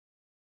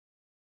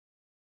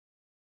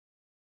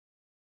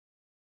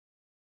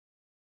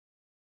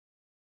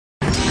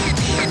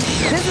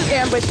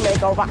Ambush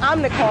Makeover. I'm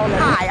Nicole.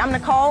 Hi, I'm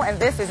Nicole, and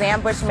this is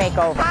Ambush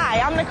Makeover. Hi,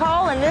 I'm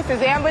Nicole, and this is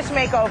Ambush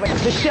Makeover.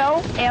 The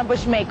show,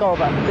 Ambush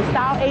Makeover. The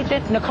style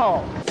agent,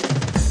 Nicole.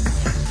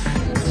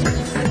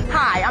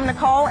 Hi, I'm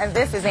Nicole, and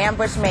this is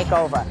Ambush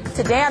Makeover.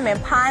 Today I'm in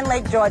Pine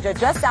Lake, Georgia,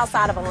 just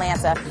outside of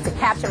Atlanta, to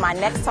capture my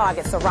next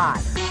target, Sarai.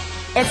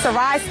 It's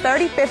Sarai's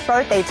 35th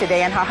birthday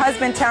today, and her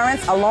husband,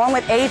 Terrence, along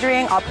with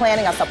Adrian, are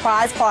planning a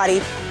surprise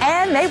party,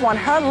 and they want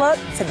her look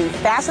to be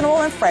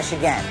fashionable and fresh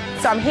again.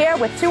 So I'm here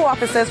with two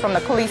officers from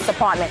the police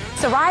department.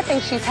 Sarai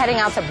thinks she's heading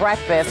out to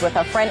breakfast with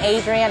her friend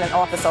Adrian and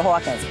Officer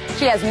Hawkins.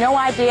 She has no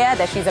idea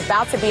that she's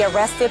about to be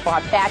arrested for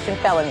her fashion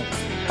felonies.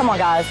 Come on,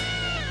 guys.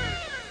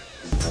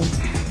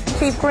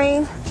 Chief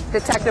Green,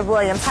 Detective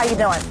Williams, how you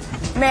doing?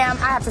 Ma'am,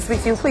 I have to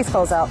speak to you. Please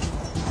close out.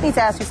 I need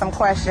to ask you some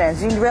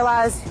questions. Do you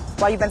realize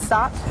why you've been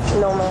stopped?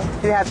 No,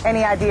 ma'am. Do you have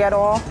any idea at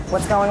all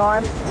what's going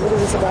on? What is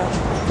this about?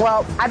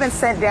 Well, I've been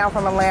sent down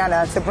from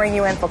Atlanta to bring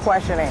you in for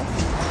questioning.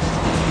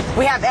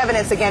 We have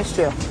evidence against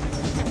you.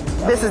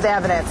 This is the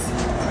evidence.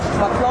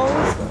 My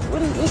clothes?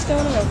 What's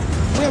going on?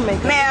 We're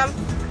making. Ma'am,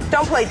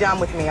 don't play dumb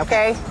with me,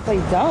 okay? Play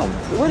dumb?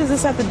 What does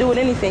this have to do with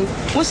anything?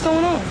 What's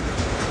going on?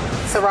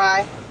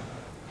 Sarai,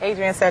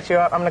 Adrian set you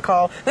up. I'm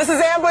Nicole. This is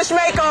Ambush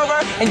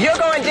Makeover, and you're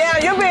going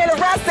down. You're being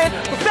arrested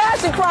for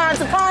fashion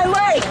crimes in Pine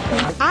Lake.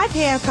 I've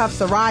handcuffed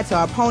Sarai to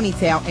her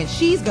ponytail, and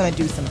she's going to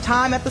do some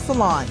time at the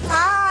salon.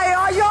 Hi,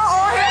 are y'all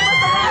all here with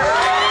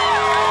Sarai?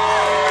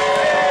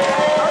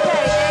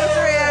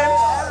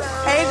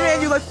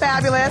 Adrian, you look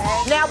fabulous.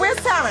 Now, where's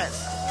Terrence?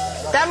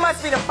 That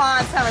must be the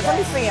fine Terrence. Let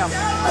me see him.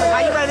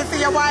 Are you ready to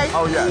see your wife?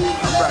 Oh, yes,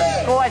 I'm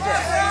ready.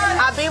 Gorgeous.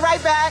 I'll be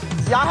right back.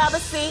 Y'all have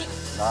a seat.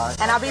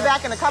 And I'll be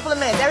back in a couple of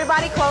minutes.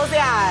 Everybody close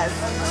their eyes.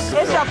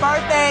 It's your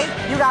birthday.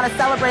 You got to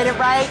celebrate it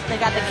right. They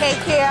got the cake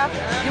here.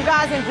 You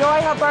guys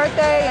enjoy her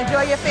birthday.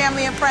 Enjoy your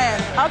family and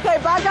friends. Okay,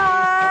 bye,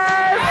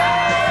 guys.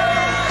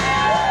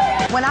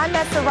 When I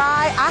met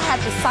Sarai, I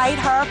had to cite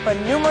her for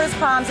numerous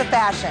crimes of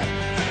fashion.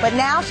 But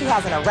now she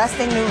has an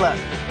arresting new look.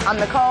 I'm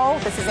Nicole.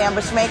 This is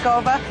Ambush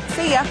Makeover.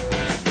 See ya.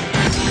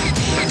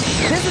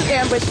 This is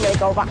Ambush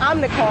Makeover. I'm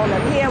Nicole, and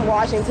I'm here in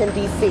Washington,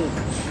 D.C.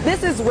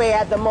 This is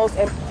where the most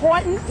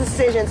important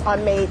decisions are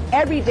made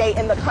every day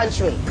in the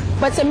country.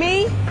 But to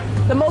me,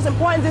 the most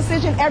important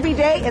decision every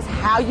day is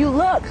how you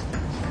look.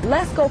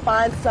 Let's go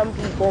find some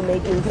people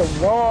making the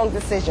wrong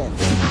decisions.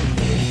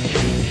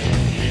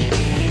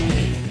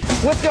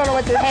 What's going on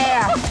with this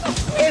hair?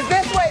 Is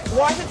this what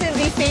Washington,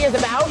 D.C. is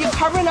about? You're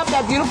covering up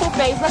that beautiful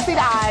face. Let's see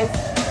the eyes.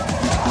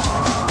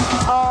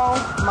 Oh,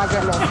 my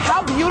goodness.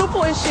 How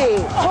beautiful is she?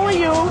 Who are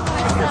you?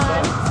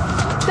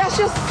 That's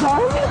your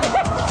son?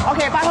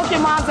 Okay, if I hook your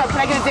moms up, can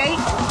I get a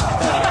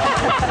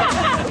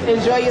date?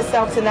 Enjoy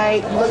yourself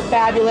tonight. You look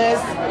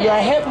fabulous. You're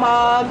a hip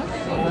mom.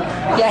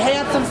 You're a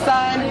handsome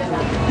son.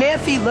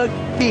 Nancy look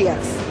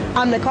fierce.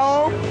 I'm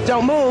Nicole.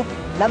 Don't move.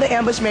 Another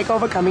Ambush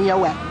Makeover coming your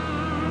way.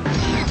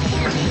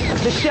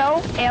 The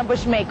show,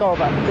 Ambush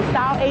Makeover. The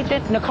style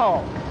agent,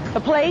 Nicole.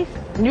 The place,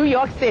 New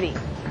York City.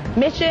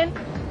 Mission,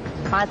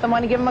 find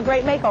someone to give them a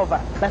great makeover.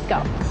 Let's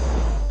go.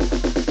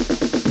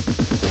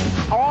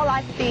 All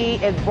I see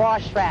is bra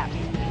straps.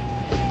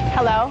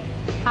 Hello.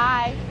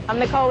 Hi. I'm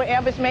Nicole with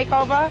Ambush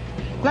Makeover.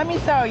 Let me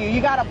tell you,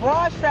 you got a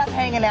bra strap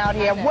hanging out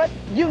here. What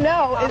you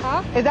know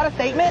is that a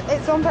statement?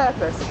 It's on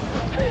purpose.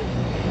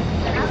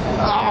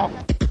 Oh.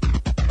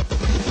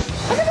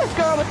 Look at this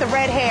girl with the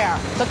red hair.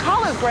 The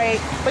color's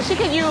great, but she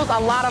could use a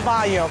lot of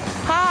volume.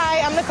 Hi,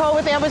 I'm Nicole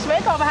with Ambush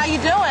Makeover. How you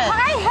doing?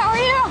 Hi, how are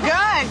you?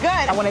 Good,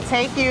 good. I want to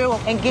take you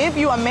and give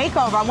you a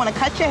makeover. I want to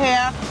cut your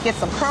hair, get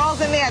some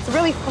curls in there. It's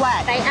really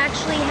flat. I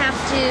actually have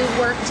to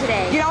work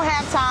today. You don't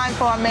have time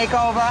for a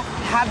makeover.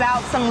 How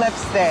about some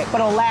lipstick?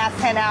 It'll last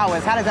 10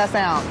 hours. How does that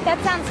sound? That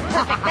sounds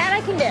perfect. That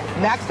I can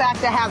do. Next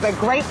Factor has a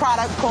great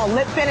product called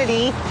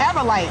Lipfinity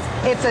Everlight.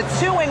 It's a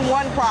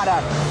 2-in-1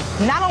 product.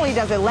 Not only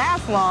does it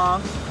last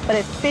long, but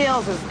it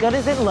feels as good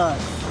as it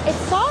looks. It's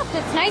soft.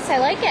 It's nice. I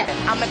like it.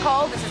 I'm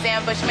Nicole. This is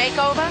Ambush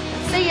Makeover.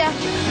 See ya.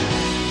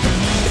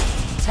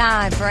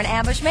 Time for an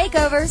Ambush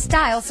Makeover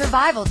style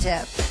survival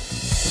tip.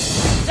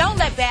 Don't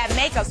let bad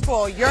makeup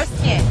spoil your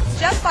skin.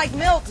 Just like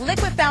milk,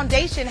 liquid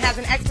foundation has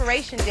an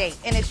expiration date,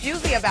 and it's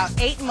usually about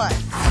 8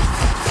 months.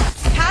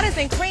 Powders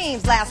and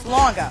creams last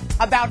longer,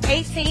 about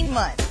 18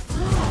 months.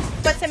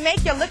 But to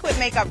make your liquid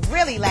makeup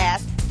really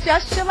last,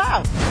 just chill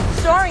out.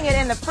 Storing it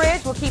in the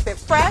fridge will keep it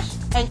fresh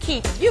and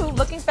keep you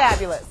looking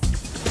fabulous.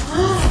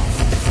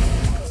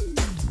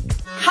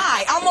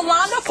 Hi, I'm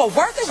Wanda for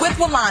Working with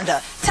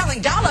Wanda,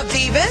 telling Dollar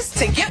Divas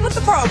to get with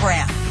the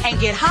program and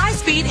get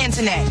high-speed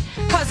internet.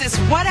 Because it's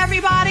what,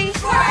 everybody?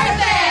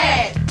 Worth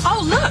it!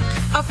 Oh, look,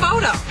 a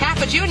photo.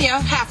 Half a junior,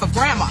 half a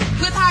grandma.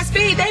 With high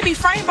speed, they be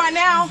framed by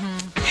now.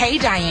 Hey,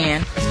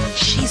 Diane.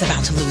 She's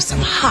about to lose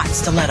some hot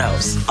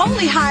stilettos.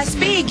 Only high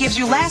speed gives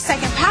you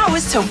last-second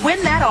powers to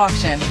win that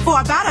auction. For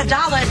about $1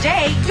 a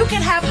day, you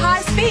can have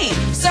high speed,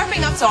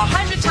 surfing up to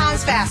 100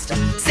 times faster,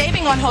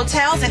 saving on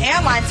hotels and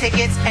airline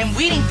tickets, and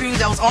weeding through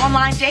those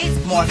online dates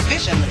more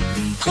efficiently.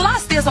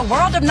 Plus, there's a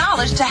world of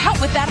knowledge to help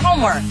with that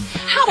homework.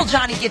 How will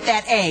Johnny get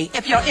that A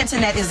if your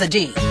internet is a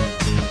D?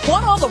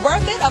 Want all the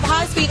worth it of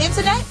high-speed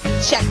internet?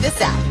 Check this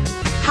out.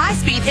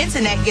 High-speed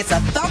internet gets a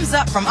thumbs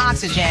up from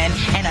Oxygen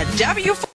and a W